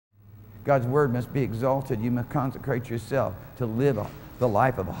God's word must be exalted. You must consecrate yourself to live the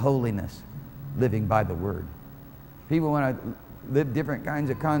life of holiness, living by the word. People want to live different kinds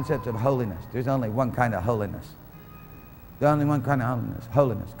of concepts of holiness. There's only one kind of holiness. There's only one kind of holiness.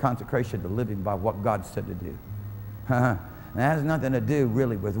 Holiness, consecration to living by what God said to do. And that has nothing to do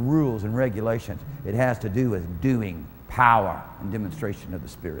really with rules and regulations. It has to do with doing, power, and demonstration of the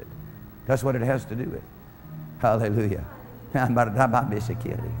Spirit. That's what it has to do with. Hallelujah.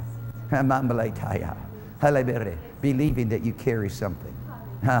 Believing that you carry something.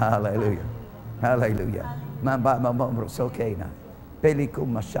 Hallelujah. Hallelujah.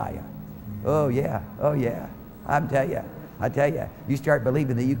 Oh yeah, oh yeah. I tell you, you start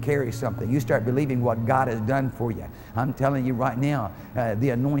believing that you carry something. You start believing what God has done for you. I'm telling you right now, the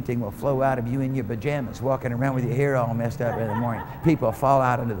anointing will flow out of you in your pajamas, walking around with your hair all messed up in the morning. People fall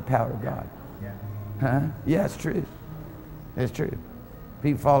out under the power of God. Huh? Yeah, it's true. It's true.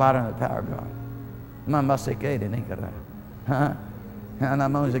 People fall out under the power of God. Huh?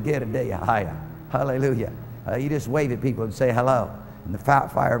 Hallelujah. You just wave at people and say hello, and the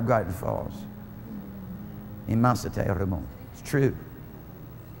fire of God falls. It's true.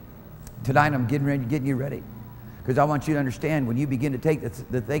 Tonight I'm getting you ready, because I want you to understand, when you begin to take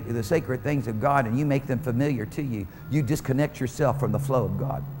the sacred things of God and you make them familiar to you, you disconnect yourself from the flow of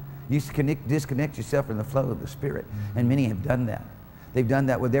God. You disconnect yourself from the flow of the Spirit, and many have done that. They've done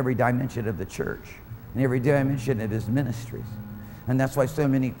that with every dimension of the church and every dimension of His ministries, and that's why so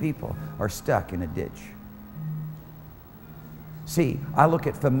many people are stuck in a ditch. See, I look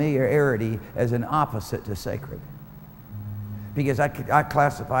at familiarity as an opposite to sacred, because I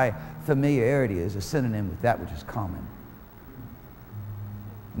classify familiarity as a synonym with that which is common.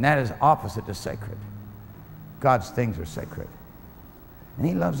 And that is opposite to sacred. God's things are sacred. And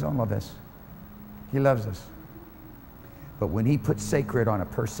He loves all of us. He loves us. But when He puts sacred on a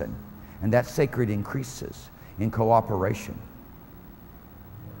person, and that sacred increases in cooperation,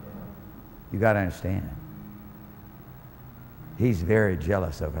 you got to understand, He's very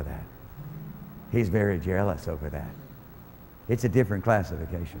jealous over that. He's very jealous over that. It's a different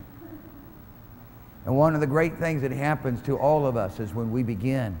classification. And one of the great things that happens to all of us is when we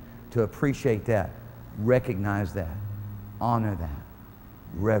begin to appreciate that, recognize that, honor that,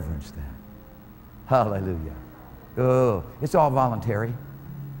 reverence that. Hallelujah. Oh, it's all voluntary.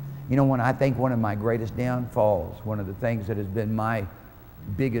 You know, when I think one of my greatest downfalls, one of the things that has been my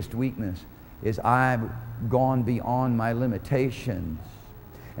biggest weakness, is I've gone beyond my limitations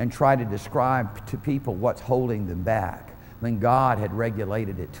and tried to describe to people what's holding them back, when God had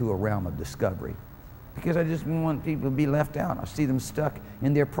regulated it to a realm of discovery. Because I just didn't want people to be left out. I see them stuck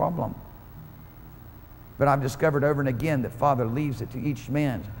in their problem. But I've discovered over and again that Father leaves it to each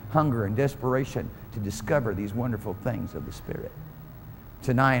man's hunger and desperation to discover these wonderful things of the Spirit.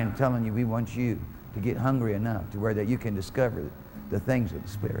 Tonight I'm telling you, we want you to get hungry enough to where that you can discover the things of the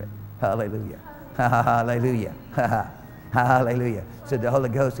Spirit. Hallelujah. Hallelujah. Hallelujah. So the Holy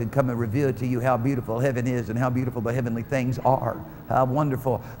Ghost can come and reveal to you how beautiful heaven is and how beautiful the heavenly things are. How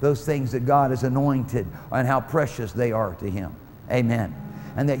wonderful those things that God has anointed and how precious they are to Him. Amen.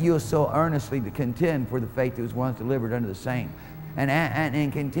 And that you'll so earnestly to contend for the faith that was once delivered unto the saints.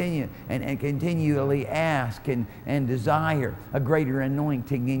 And continually ask and desire a greater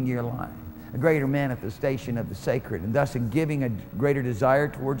anointing in your life, a greater manifestation of the sacred. And thus, in giving a greater desire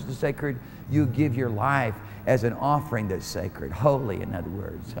towards the sacred, you give your life as an offering that's sacred, holy, in other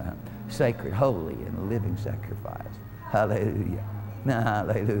words, sacred, holy, and a living sacrifice. Hallelujah.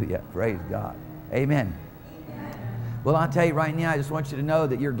 Hallelujah. Praise God. Amen. Well, I'll tell you right now, I just want you to know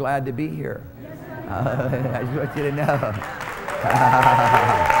that you're glad to be here. I just want you to know.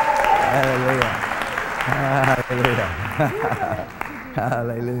 Hallelujah. Hallelujah.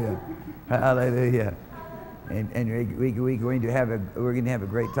 Hallelujah. Hallelujah. And we're going to have a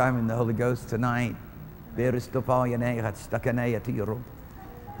great time in the Holy Ghost tonight.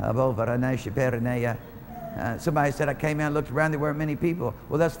 Somebody said, I came out and looked around, there weren't many people.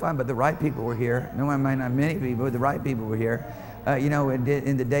 Well, that's fine, but the right people were here. No, I might not many people, but the right people were here. You know,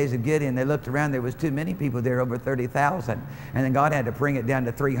 in the days of Gideon, they looked around, there was too many people there, over 30,000. And then God had to bring it down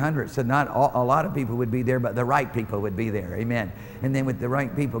to 300. So not a lot of people would be there, but the right people would be there. Amen. And then with the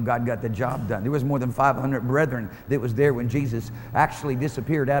right people, God got the job done. There was more than 500 brethren that was there when Jesus actually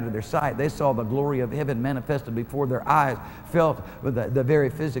disappeared out of their sight. They saw the glory of heaven manifested before their eyes, felt with the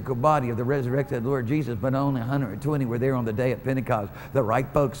very physical body of the resurrected Lord Jesus, but only 120 were there on the day of Pentecost. The right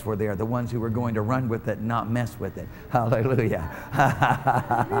folks were there, the ones who were going to run with it and not mess with it. Hallelujah.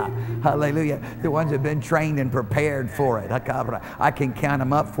 Hallelujah. The ones that have been trained and prepared for it. I can count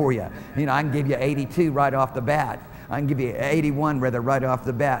them up for you. You know, I can give you 82 right off the bat. I can give you 81 rather right off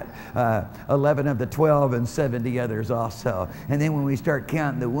the bat. 11 of the 12 and 70 others also. And then when we start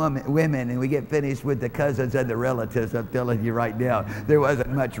counting the women and we get finished with the cousins and the relatives, I'm telling you right now, there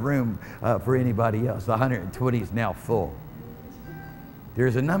wasn't much room for anybody else. The 120 is now full.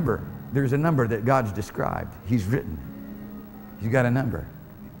 There's a number. There's a number that God's described. He's written. He's got a number.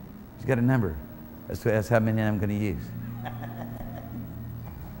 He's got a number. That's how many I'm going to use.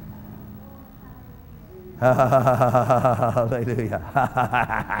 Hallelujah.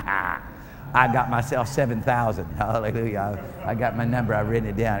 I got myself 7,000. Hallelujah. I got my number. I've written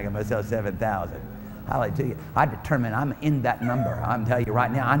it down. I got myself 7,000. Hallelujah. I determine I'm in that number. I'm telling you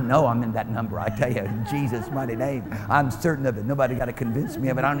right now, I know I'm in that number. I tell you, in Jesus' mighty name, I'm certain of it. Nobody got to convince me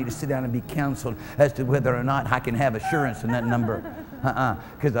of it. I don't need to sit down and be counseled as to whether or not I can have assurance in that number.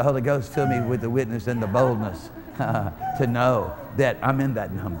 Because the Holy Ghost filled me with the witness and the boldness to know that I'm in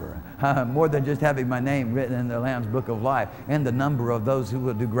that number. More than just having my name written in the Lamb's Book of Life, and the number of those who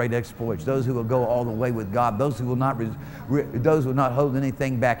will do great exploits, those who will go all the way with God, those who will not hold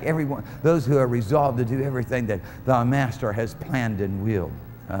anything back, those who are resolved to do everything that the Master has planned and willed.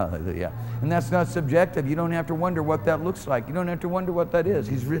 Hallelujah. And that's not subjective. You don't have to wonder what that looks like. You don't have to wonder what that is.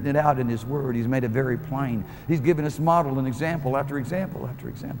 He's written it out in His Word. He's made it very plain. He's given us model and example after example after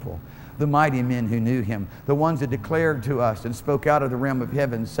example. The mighty men who knew Him, the ones that declared to us and spoke out of the realm of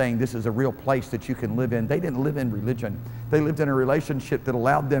heaven saying this is a real place that you can live in. They didn't live in religion. They lived in a relationship that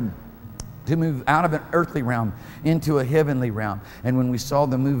allowed them to move out of an earthly realm into a heavenly realm. And when we saw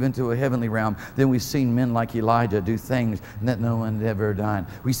them move into a heavenly realm, then we've seen men like Elijah do things that no one had ever done.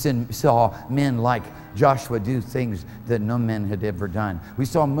 We saw men like Joshua do things that no man had ever done. We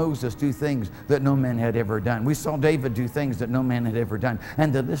saw Moses do things that no man had ever done. We saw David do things that no man had ever done.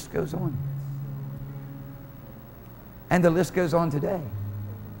 And the list goes on. And the list goes on today.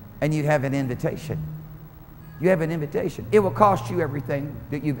 And you have an invitation. You have an invitation. It will cost you everything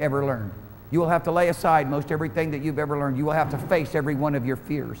that you've ever learned. You will have to lay aside most everything that you've ever learned. You will have to face every one of your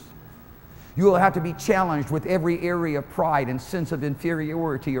fears. You will have to be challenged with every area of pride and sense of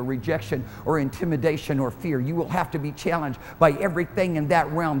inferiority or rejection or intimidation or fear. You will have to be challenged by everything in that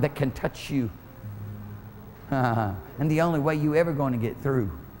realm that can touch you. And the only way you're ever going to get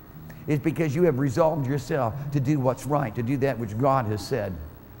through is because you have resolved yourself to do what's right, to do that which God has said.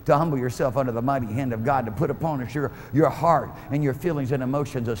 To humble yourself under the mighty hand of God, to put upon us your heart and your feelings and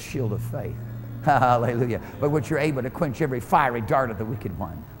emotions a shield of faith. Hallelujah. By which you're able to quench every fiery dart of the wicked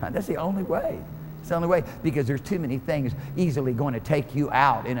one. That's the only way. It's the only way, because there's too many things easily going to take you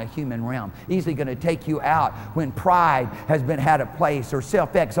out in a human realm. Easily going to take you out when pride has had a place, or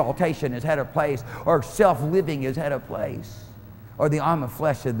self-exaltation has had a place, or self-living has had a place, or the arm of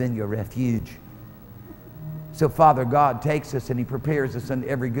flesh has been your refuge. So Father God takes us and He prepares us unto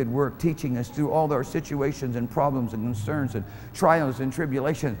every good work, teaching us through all our situations and problems and concerns and trials and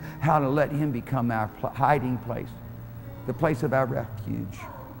tribulations how to let Him become our hiding place, the place of our refuge,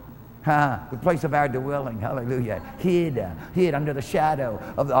 the place of our dwelling. Hallelujah. Hid under the shadow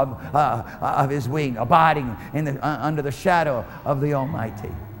of His wing, abiding under the shadow of the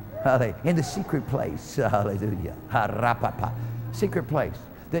Almighty. In the secret place. Hallelujah. Secret place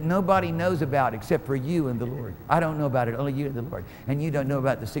that nobody knows about except for you and the Lord. I don't know about it, only you and the Lord. And you don't know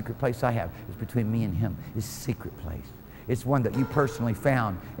about the secret place I have. It's between me and Him. It's a secret place. It's one that you personally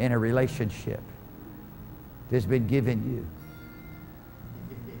found in a relationship that's been given you.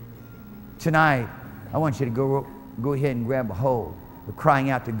 Tonight, I want you to go ahead and grab a hold of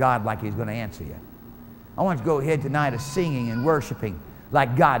crying out to God like He's going to answer you. I want you to go ahead tonight of singing and worshiping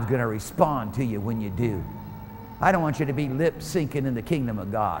like God's going to respond to you when you do. I don't want you to be lip syncing in the kingdom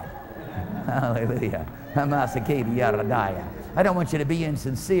of God. Hallelujah. I don't want you to be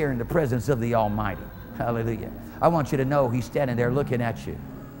insincere in the presence of the Almighty. Hallelujah. I want you to know He's standing there looking at you.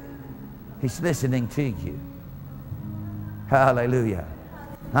 He's listening to you. Hallelujah.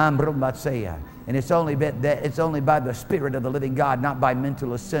 And it's only by the Spirit of the living God, not by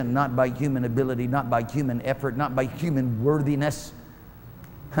mental assent, not by human ability, not by human effort, not by human worthiness.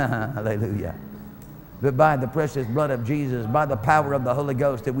 Hallelujah. But by the precious blood of Jesus, by the power of the Holy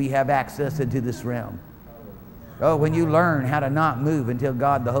Ghost, that we have access into this realm. Oh, when you learn how to not move until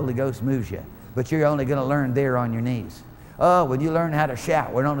God, the Holy Ghost, moves you. But you're only going to learn there on your knees. Oh, when you learn how to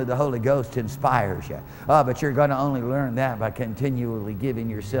shout when only the Holy Ghost inspires you. Oh, but you're going to only learn that by continually giving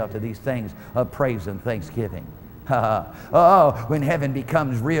yourself to these things of praise and thanksgiving. Oh, when heaven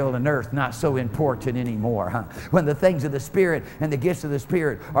becomes real and earth not so important anymore. When the things of the Spirit and the gifts of the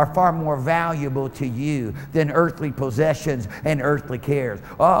Spirit are far more valuable to you than earthly possessions and earthly cares.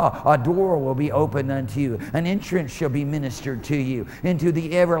 Oh, a door will be opened unto you. An entrance shall be ministered to you into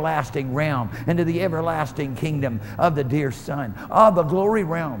the everlasting realm, into the everlasting kingdom of the dear Son. Oh, the glory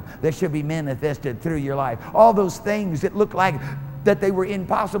realm that shall be manifested through your life. All those things that look like that they were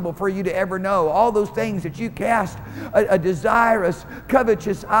impossible for you to ever know. All those things that you cast a desirous,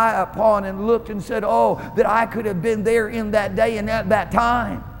 covetous eye upon and looked and said, oh, that I could have been there in that day and at that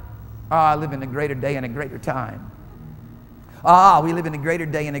time. I live in a greater day and a greater time. We live in a greater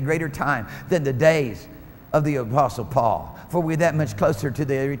day and a greater time than the days of the Apostle Paul. For we're that much closer to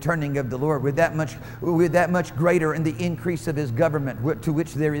the returning of the Lord. We're that much greater in the increase of His government, to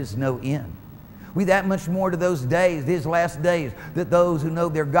which there is no end. We that much more to those days, His last days, that those who know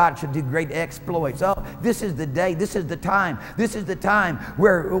their God should do great exploits. Oh, this is the day, this is the time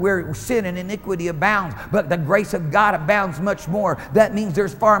where sin and iniquity abounds, but the grace of God abounds much more. That means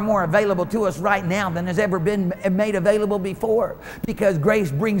there's far more available to us right now than has ever been made available before, because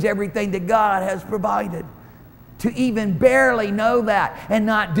grace brings everything that God has provided. To even barely know that and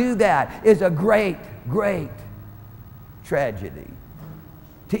not do that is a great, great tragedy.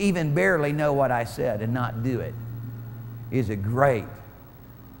 To even barely know what I said and not do it is a great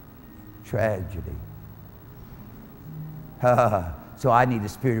tragedy. So I need the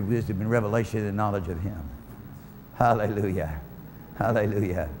spirit of wisdom and revelation and knowledge of Him. Hallelujah.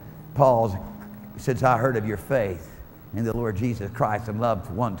 Hallelujah. Paul, since I heard of your faith in the Lord Jesus Christ and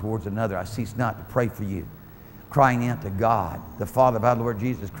love one towards another, I cease not to pray for you, crying out to God, the Father of our Lord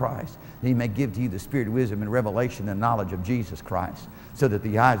Jesus Christ, that He may give to you the spirit of wisdom and revelation and knowledge of Jesus Christ, so that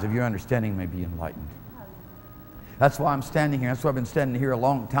the eyes of your understanding may be enlightened. That's why I'm standing here. That's why I've been standing here a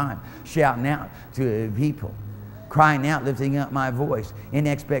long time, shouting out to people, crying out, lifting up my voice in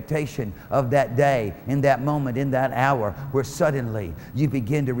expectation of that day, in that moment, in that hour, where suddenly you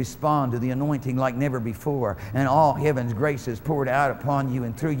begin to respond to the anointing like never before, and all heaven's grace is poured out upon you,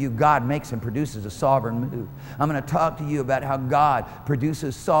 and through you God makes and produces a sovereign move. I'm going to talk to you about how God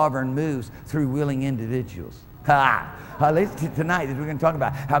produces sovereign moves through willing individuals. Tonight we're going to talk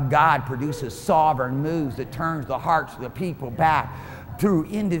about how God produces sovereign moves that turns the hearts of the people back through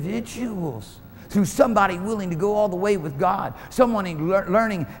individuals. Through somebody willing to go all the way with God. Someone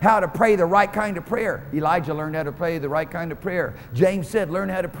learning how to pray the right kind of prayer. Elijah learned how to pray the right kind of prayer. James said, learn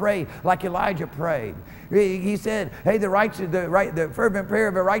how to pray like Elijah prayed. He said, hey, the fervent prayer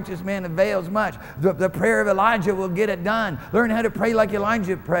of a righteous man avails much. The prayer of Elijah will get it done. Learn how to pray like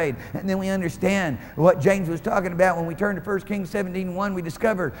Elijah prayed. And then we understand what James was talking about when we turn to 1 Kings 17:1. We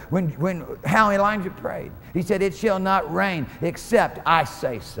discovered how Elijah prayed. He said, it shall not rain except I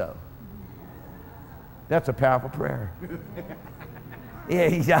say so. That's a powerful prayer.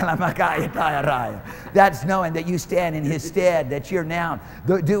 That's knowing that you stand in His stead, that you're now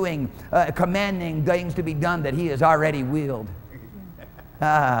commanding things to be done that He has already willed.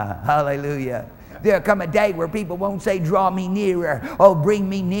 Hallelujah. There'll come a day where people won't say, draw me nearer, oh, bring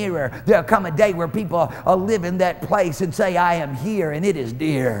me nearer. There'll come a day where people will live in that place and say, I am here, and it is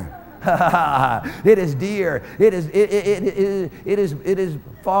dear. It is dear. It is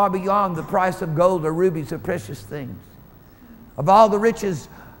far beyond the price of gold or rubies or precious things. Of all the riches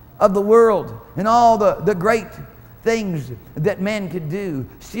of the world and all the great things that man could do,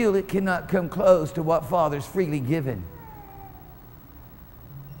 still it cannot come close to what Father's freely given.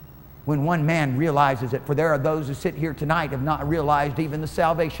 When one man realizes it, for there are those who sit here tonight have not realized even the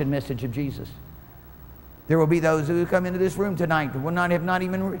salvation message of Jesus. There will be those who come into this room tonight that will not have not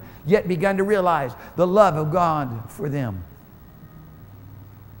even yet begun to realize the love of God for them.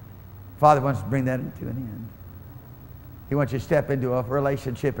 Father wants to bring that to an end. He wants you to step into a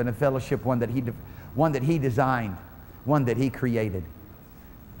relationship and a fellowship, one that He designed, one that He created.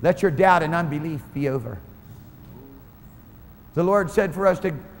 Let your doubt and unbelief be over. The Lord said for us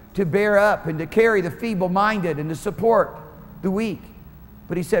to bear up and to carry the feeble-minded and to support the weak.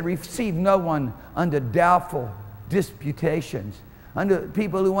 But He said, receive no one under doubtful disputations, under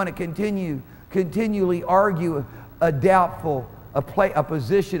people who want to continually argue a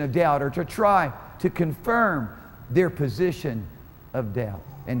position of doubt, or to try to confirm their position of doubt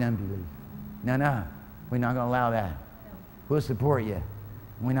and unbelief. No, we're not going to allow that. We'll support you.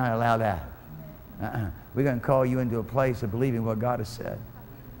 We're not going to allow that. We're going to call you into a place of believing what God has said.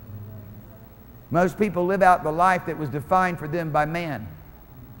 Most people live out the life that was defined for them by man.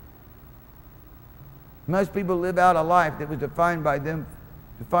 Most people live out a life that was defined for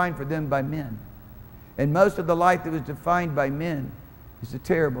them by men. And most of the life that was defined by men is a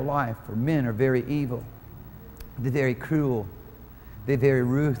terrible life, for men are very evil. They're very cruel. They're very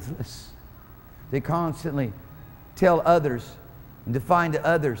ruthless. They constantly tell others and define to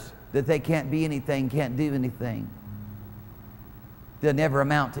others that they can't be anything, can't do anything. They'll never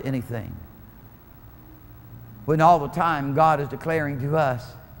amount to anything. When all the time God is declaring to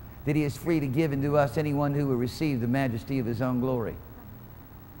us that He is free to give unto us anyone who will receive the majesty of His own glory,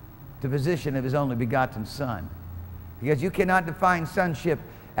 the position of His only begotten Son. Because you cannot define sonship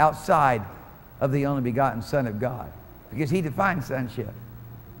outside of the only begotten Son of God. Because He defines sonship.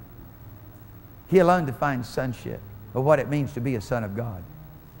 He alone defines sonship, or what it means to be a son of God.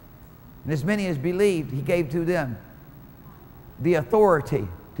 And as many as believed, He gave to them the authority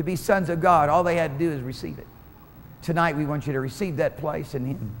to be sons of God. All they had to do is receive it. Tonight we want you to receive that place in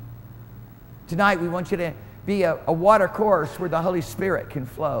Him. Tonight we want you to be a water course where the Holy Spirit can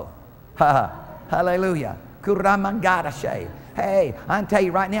flow. Hallelujah. Hey, I can tell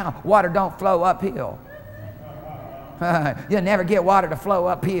you right now, water don't flow uphill. You'll never get water to flow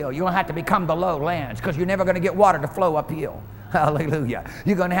uphill. You'll have to become the lowlands, because you're never going to get water to flow uphill. Hallelujah.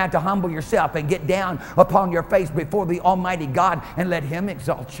 You're going to have to humble yourself and get down upon your face before the Almighty God and let Him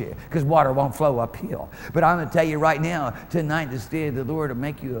exalt you, because water won't flow uphill. But I'm going to tell you right now, tonight the Spirit of the Lord will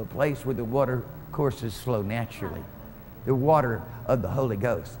make you a place where the water courses flow naturally. The water of the Holy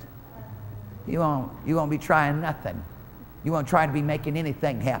Ghost. You won't be trying nothing. You won't try to be making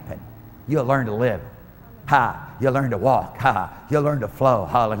anything happen. You'll learn to live. You'll learn to walk. You'll learn to flow.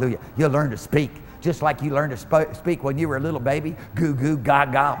 Hallelujah. You'll learn to speak. Just like you learned to speak when you were a little baby. Goo, goo,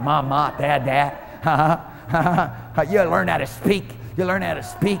 gaga, mama, dad, dad. You learn how to speak. You learn how to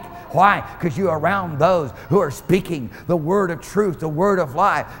speak. Why? Because you're around those who are speaking the word of truth, the word of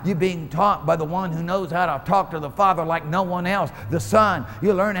life. You're being taught by the one who knows how to talk to the Father like no one else, the Son.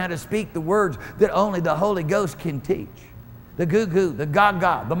 You learn how to speak the words that only the Holy Ghost can teach. The goo-goo, the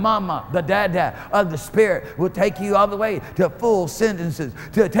gaga, the mama, the dada of the Spirit will take you all the way to full sentences,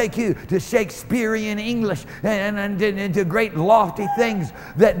 to take you to Shakespearean English and to great lofty things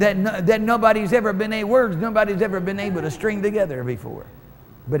that nobody's ever been words nobody's ever been able to string together before.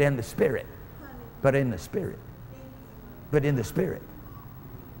 But in the Spirit. But in the Spirit. But in the Spirit.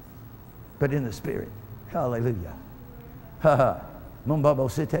 But in the Spirit. Hallelujah.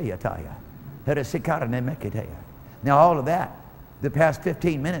 Now all of that, the past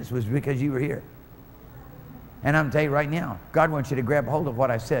 15 minutes was because you were here. And I'm going to tell you right now, God wants you to grab hold of what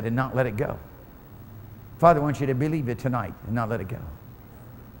I said and not let it go. Father wants you to believe it tonight and not let it go.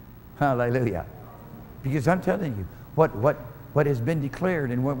 Hallelujah. Because I'm telling you, what has been declared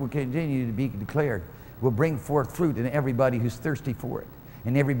and what will continue to be declared will bring forth fruit in everybody who's thirsty for it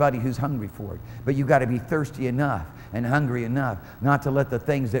and everybody who's hungry for it. But you've got to be thirsty enough and hungry enough not to let the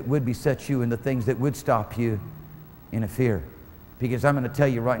things that would beset you and the things that would stop you interfere. Because I'm going to tell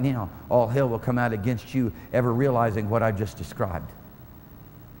you right now, all hell will come out against you ever realizing what I just described.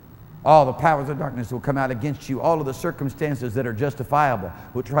 All the powers of darkness will come out against you. All of the circumstances that are justifiable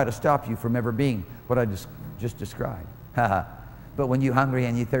will try to stop you from ever being what I just described. But when you're hungry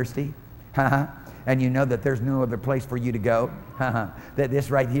and you're thirsty, and you know that there's no other place for you to go, that this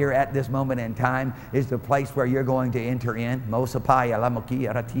right here at this moment in time is the place where you're going to enter in.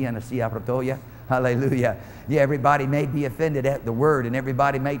 Hallelujah. Yeah, everybody may be offended at the word, and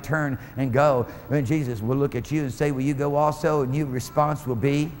everybody may turn and go. And Jesus will look at you and say, will you go also? And your response will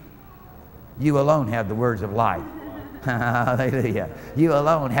be, you alone have the words of life. Hallelujah. You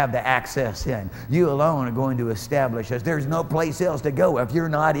alone have the access in. You alone are going to establish us. There's no place else to go. If you're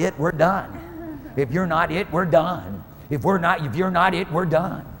not it, we're done. If you're not it, we're done. If you're not it, we're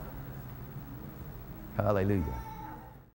done. Hallelujah.